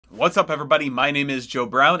What's up everybody, my name is Joe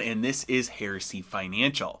Brown and this is Heresy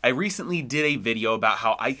Financial. I recently did a video about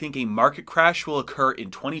how I think a market crash will occur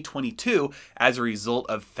in 2022 as a result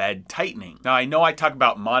of Fed tightening. Now I know I talk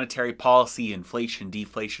about monetary policy, inflation,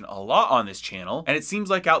 deflation a lot on this channel, and it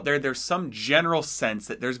seems like out there's some general sense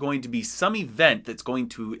that there's going to be some event that's going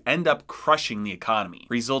to end up crushing the economy,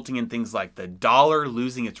 resulting in things like the dollar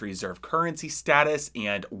losing its reserve currency status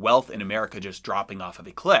and wealth in America just dropping off of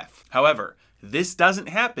a cliff. However, this doesn't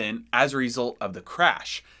happen as a result of the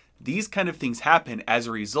crash. These kind of things happen as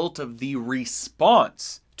a result of the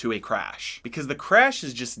response to a crash, because the crash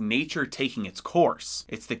is just nature taking its course.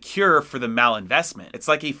 It's the cure for the malinvestment. It's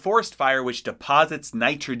like a forest fire which deposits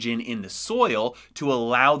nitrogen in the soil to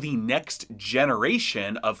allow the next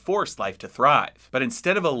generation of forest life to thrive. But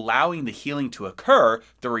instead of allowing the healing to occur,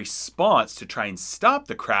 the response to try and stop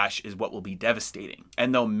the crash is what will be devastating.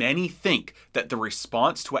 And though many think that the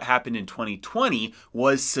response to what happened in 2020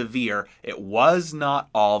 was severe, it was not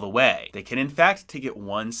all the way. They can in fact take it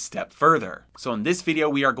one step further. So in this video,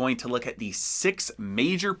 we are going to look at the 6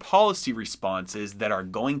 major policy responses that are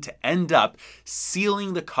going to end up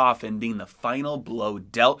sealing the coffin, being the final blow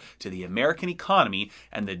dealt to the American economy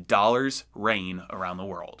and the dollar's reign around the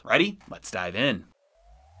world. Ready? Let's dive in.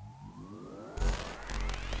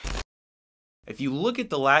 If you look at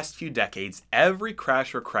the last few decades, every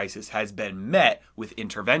crash or crisis has been met with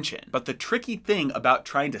intervention. But the tricky thing about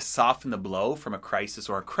trying to soften the blow from a crisis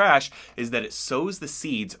or a crash is that it sows the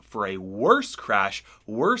seeds for a worse crash,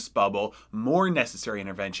 worse bubble, more necessary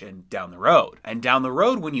intervention down the road. And down the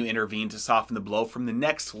road, when you intervene to soften the blow from the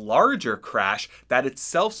next larger crash, that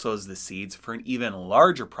itself sows the seeds for an even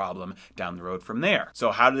larger problem down the road from there.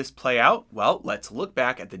 So how did this play out? Well, let's look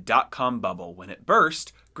back at the dot-com bubble. When it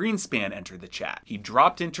burst, Greenspan entered the chat. He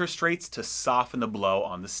dropped interest rates to soften the blow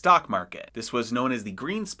on the stock market. This was known as the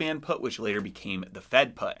Greenspan put, which later became the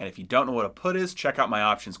Fed put. And if you don't know what a put is, check out my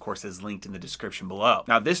options courses linked in the description below.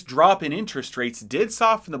 Now, this drop in interest rates did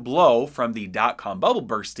soften the blow from the dot-com bubble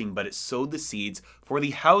bursting, but it sowed the seeds for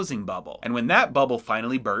the housing bubble. And when that bubble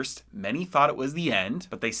finally burst, many thought it was the end,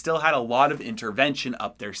 but they still had a lot of intervention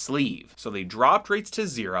up their sleeve. So they dropped rates to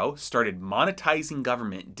zero, started monetizing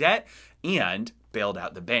government debt, and bailed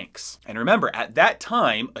out the banks. And remember, at that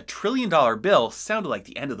time, a $1 trillion bill sounded like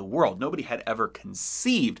the end of the world. Nobody had ever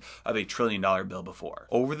conceived of a $1 trillion bill before.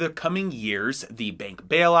 Over the coming years, the bank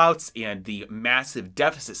bailouts and the massive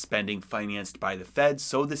deficit spending financed by the Fed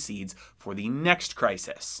sowed the seeds for the next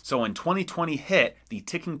crisis. So when 2020 hit, the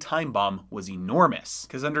ticking time bomb was enormous,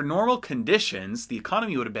 because under normal conditions, the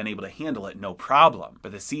economy would have been able to handle it no problem.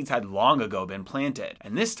 But the seeds had long ago been planted.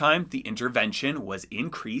 And this time, the intervention was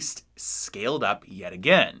increased, scaled up yet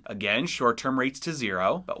again. Again, short-term rates to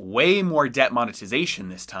zero, but way more debt monetization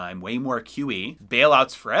this time, way more QE,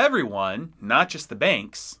 bailouts for everyone, not just the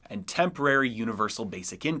banks, and temporary universal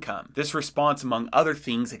basic income. This response, among other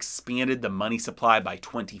things, expanded the money supply by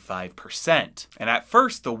 25%. And at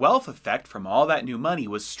first, the wealth effect from all that new money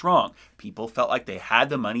was strong. People felt like they had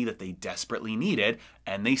the money that they desperately needed,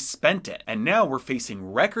 and they spent it. And now we're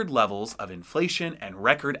facing record levels of inflation and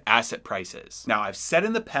record asset prices. Now, I've said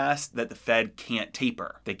in the past that the Fed can't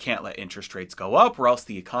taper. They can't let interest rates go up or else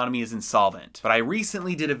the economy is insolvent. But I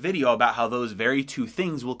recently did a video about how those very two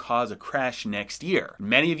things will cause a crash next year.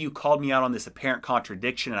 Many of you called me out on this apparent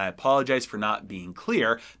contradiction, and I apologize for not being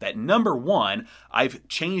clear that number one, I've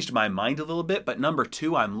changed my mind a little bit, but number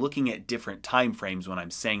two, I'm looking at different time frames when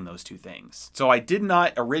I'm saying those two things. So I did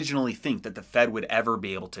not originally think that the Fed would ever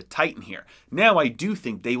be able to tighten here. Now I do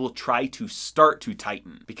think they will try to start to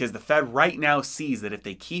tighten, because the Fed right now sees that if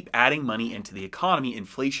they keep adding money into the economy,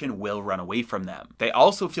 inflation will run away from them. They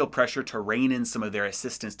also feel pressure to rein in some of their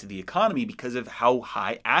assistance to the economy because of how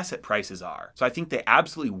high asset prices are. So I think they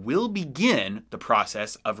absolutely will begin the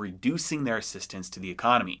process of reducing their assistance to the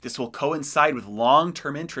economy. This will coincide with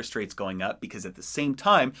long-term interest rates going up, because at the same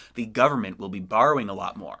time, the government will be borrowing a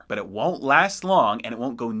lot more. But it won't last long, and it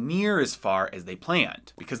won't go near as far as they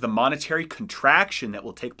planned, because the monetary contraction that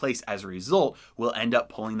will take place as a result will end up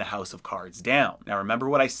pulling the house of cards down. Now, remember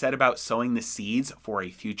what I said about sowing the seeds for a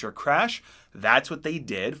future crash? That's what they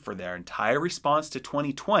did for their entire response to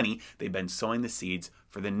 2020. They've been sowing the seeds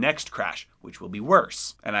for the next crash, which will be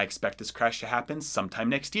worse. And I expect this crash to happen sometime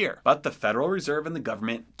next year. But the Federal Reserve and the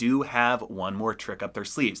government do have one more trick up their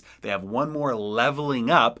sleeves. They have one more leveling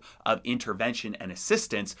up of intervention and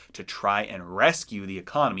assistance to try and rescue the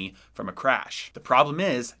economy from a crash. The problem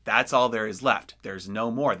is, that's all there is left. There's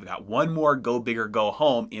no more. They've got one more go big or go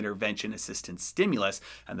home intervention assistance stimulus.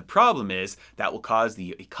 And the problem is that will cause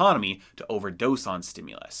the economy to overdose on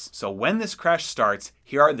stimulus. So when this crash starts,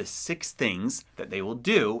 here are the 6 things that they will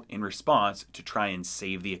do in response response to try and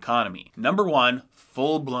save the economy. Number 1,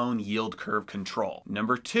 full-blown yield curve control.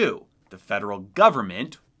 Number 2, the federal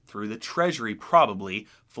government, through the Treasury probably,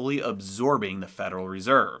 fully absorbing the Federal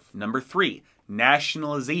Reserve. Number 3,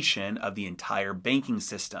 nationalization of the entire banking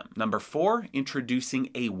system. Number 4, introducing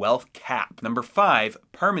a wealth cap. Number 5,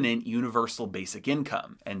 permanent universal basic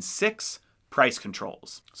income. And 6, price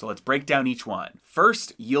controls. So let's break down each one.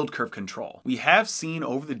 First, yield curve control. We have seen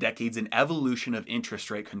over the decades an evolution of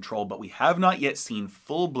interest rate control, but we have not yet seen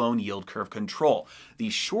full-blown yield curve control. The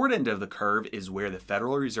short end of the curve is where the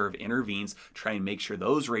Federal Reserve intervenes, try and make sure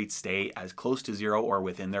those rates stay as close to zero or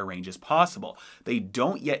within their range as possible. They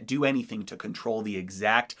don't yet do anything to control the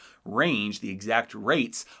exact range, the exact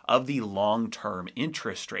rates of the long-term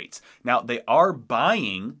interest rates. Now, they are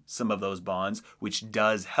buying some of those bonds, which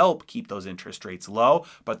does help keep those interest rates low,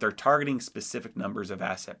 but they're targeting specific numbers of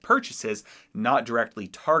asset purchases, not directly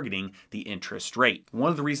targeting the interest rate.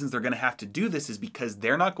 One of the reasons they're going to have to do this is because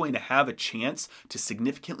they're not going to have a chance to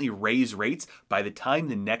significantly raise rates by the time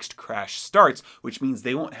the next crash starts, which means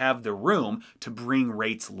they won't have the room to bring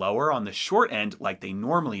rates lower on the short end like they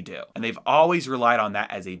normally do. And they've always relied on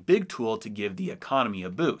that as a big tool to give the economy a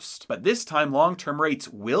boost. But this time, long-term rates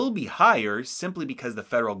will be higher simply because the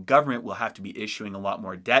federal government will have to be issuing a lot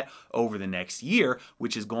more debt over the next year,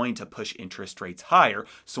 which is going to push interest rates higher.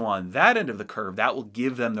 So on that end of the curve, that will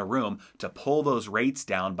give them the room to pull those rates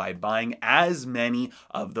down by buying as many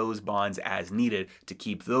of those bonds as needed to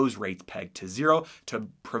keep those rates pegged to zero, to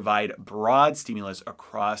provide broad stimulus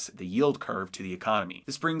across the yield curve to the economy.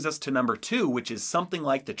 This brings us to number 2, which is something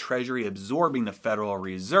like the Treasury absorbing the Federal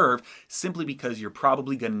Reserve, simply because you're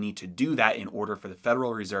probably going to need to do that in order for the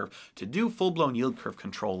Federal Reserve to do full-blown yield curve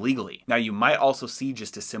control legally. Now, you might also see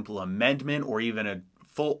just a simple amendment or even a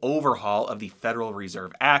full overhaul of the Federal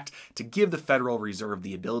Reserve Act to give the Federal Reserve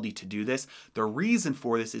the ability to do this. The reason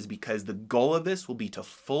for this is because the goal of this will be to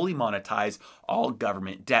fully monetize all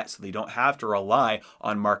government debt, so they don't have to rely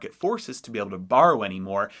on market forces to be able to borrow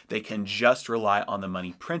anymore. They can just rely on the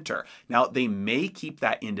money printer. Now, they may keep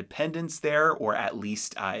that independence there, or at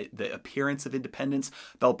least the appearance of independence.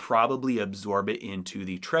 They'll probably absorb it into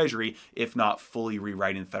the Treasury, if not fully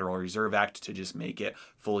rewriting the Federal Reserve Act to just make it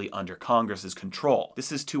fully under Congress's control.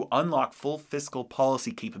 This is to unlock full fiscal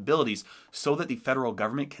policy capabilities so that the federal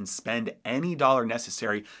government can spend any dollar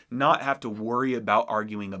necessary, not have to worry about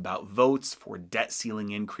arguing about votes for debt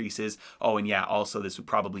ceiling increases. Oh, and yeah, also this would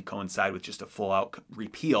probably coincide with just a full-out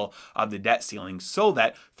repeal of the debt ceiling, so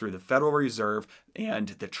that through the Federal Reserve and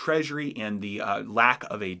the Treasury and the lack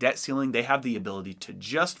of a debt ceiling, they have the ability to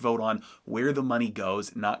just vote on where the money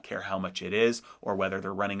goes, not care how much it is, or whether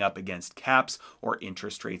they're running up against caps or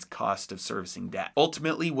interest rates, cost of servicing debt.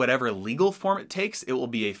 Ultimately, whatever legal form it takes, it will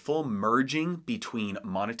be a full merging between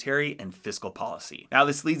monetary and fiscal policy. Now,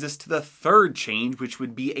 this leads us to the third change, which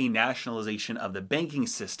would be a nationalization of the banking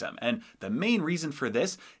system. And the main reason for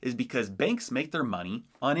this is because banks make their money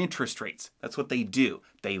on interest rates. That's what they do.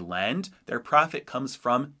 They lend, their profit comes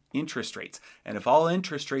from interest rates. And if all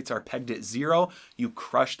interest rates are pegged at zero, you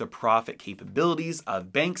crush the profit capabilities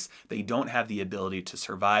of banks. They don't have the ability to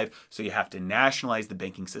survive. So you have to nationalize the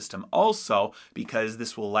banking system also, because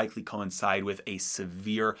this will likely coincide with a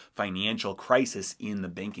severe financial crisis in the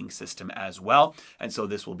banking system as well. And so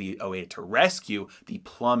this will be a way to rescue the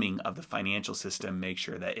plumbing of the financial system, make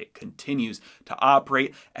sure that it continues to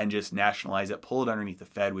operate, and just nationalize it, pull it underneath the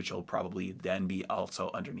Fed, which will probably then be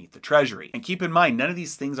also underneath the Treasury. And keep in mind, none of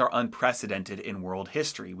these things are unprecedented in world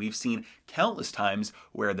history. We've seen countless times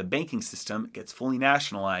where the banking system gets fully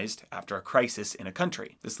nationalized after a crisis in a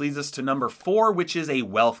country. This leads us to number 4, which is a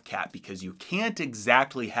wealth cap, because you can't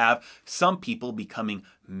exactly have some people becoming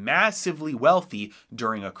massively wealthy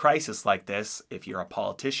during a crisis like this. If you're a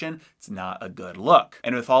politician, it's not a good look.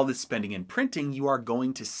 And with all this spending and printing, you are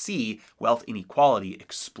going to see wealth inequality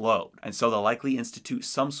explode. And so they'll likely institute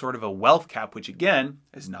some sort of a wealth cap, which again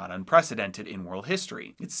is not unprecedented in world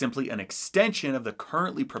history. It's simply an extension of the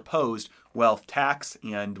currently proposed wealth tax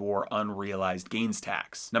and or unrealized gains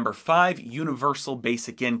tax. Number 5, universal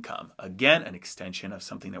basic income. Again, an extension of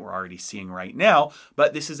something that we're already seeing right now,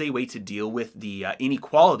 but this is a way to deal with the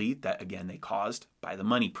inequality that, again, they caused by the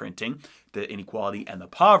money printing, the inequality and the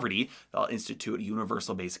poverty. They'll institute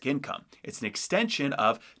universal basic income. It's an extension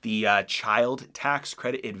of the child tax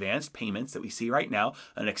credit advanced payments that we see right now,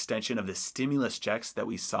 an extension of the stimulus checks that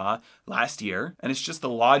we saw last year, and it's just the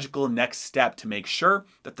logical next step to make sure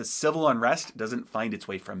that the civil unrest doesn't find its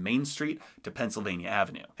way from Main Street to Pennsylvania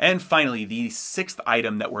Avenue. And finally, the 6th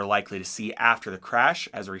item that we're likely to see after the crash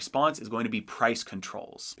as a response is going to be price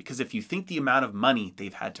controls. Because if you think the amount of money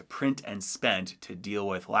they've had to print and spend to to deal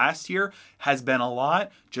with last year has been a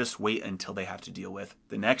lot. Just wait until they have to deal with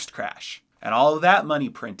the next crash. And all of that money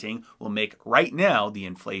printing will make right now the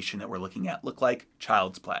inflation that we're looking at look like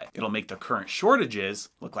child's play. It'll make the current shortages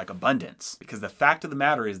look like abundance. Because the fact of the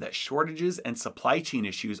matter is that shortages and supply chain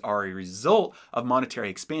issues are a result of monetary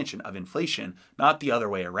expansion, of inflation, not the other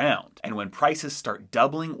way around. And when prices start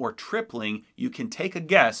doubling or tripling, you can take a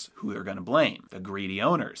guess who they're going to blame. The greedy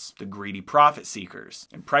owners, the greedy profit seekers.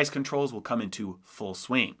 And price controls will come into full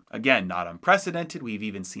swing. Again, not unprecedented. We've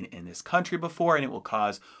even seen it in this country before, and it will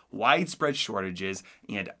cause widespread shortages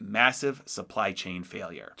and massive supply chain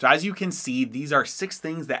failure. So as you can see, these are 6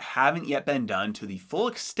 things that haven't yet been done to the full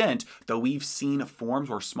extent, though we've seen forms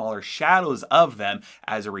or smaller shadows of them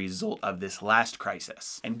as a result of this last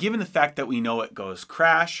crisis. And given the fact that we know it goes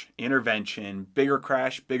crash, intervention, bigger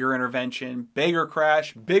crash, bigger intervention, bigger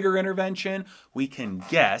crash, bigger intervention, we can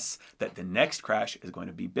guess that the next crash is going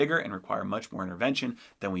to be bigger and require much more intervention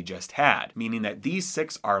than we just had, meaning that these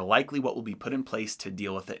 6 are likely what will be put in place to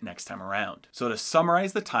deal with it next time around. So to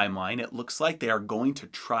summarize the timeline, it looks like they are going to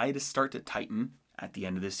try to start to tighten at the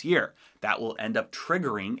end of this year. That will end up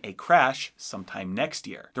triggering a crash sometime next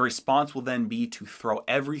year. The response will then be to throw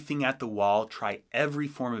everything at the wall, try every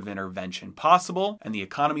form of intervention possible, and the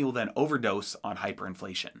economy will then overdose on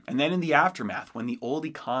hyperinflation. And then in the aftermath, when the old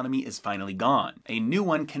economy is finally gone, a new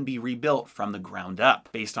one can be rebuilt from the ground up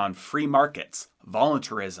based on free markets,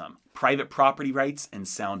 voluntarism, private property rights, and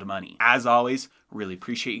sound money. As always, really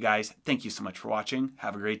appreciate you guys. Thank you so much for watching.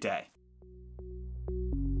 Have a great day.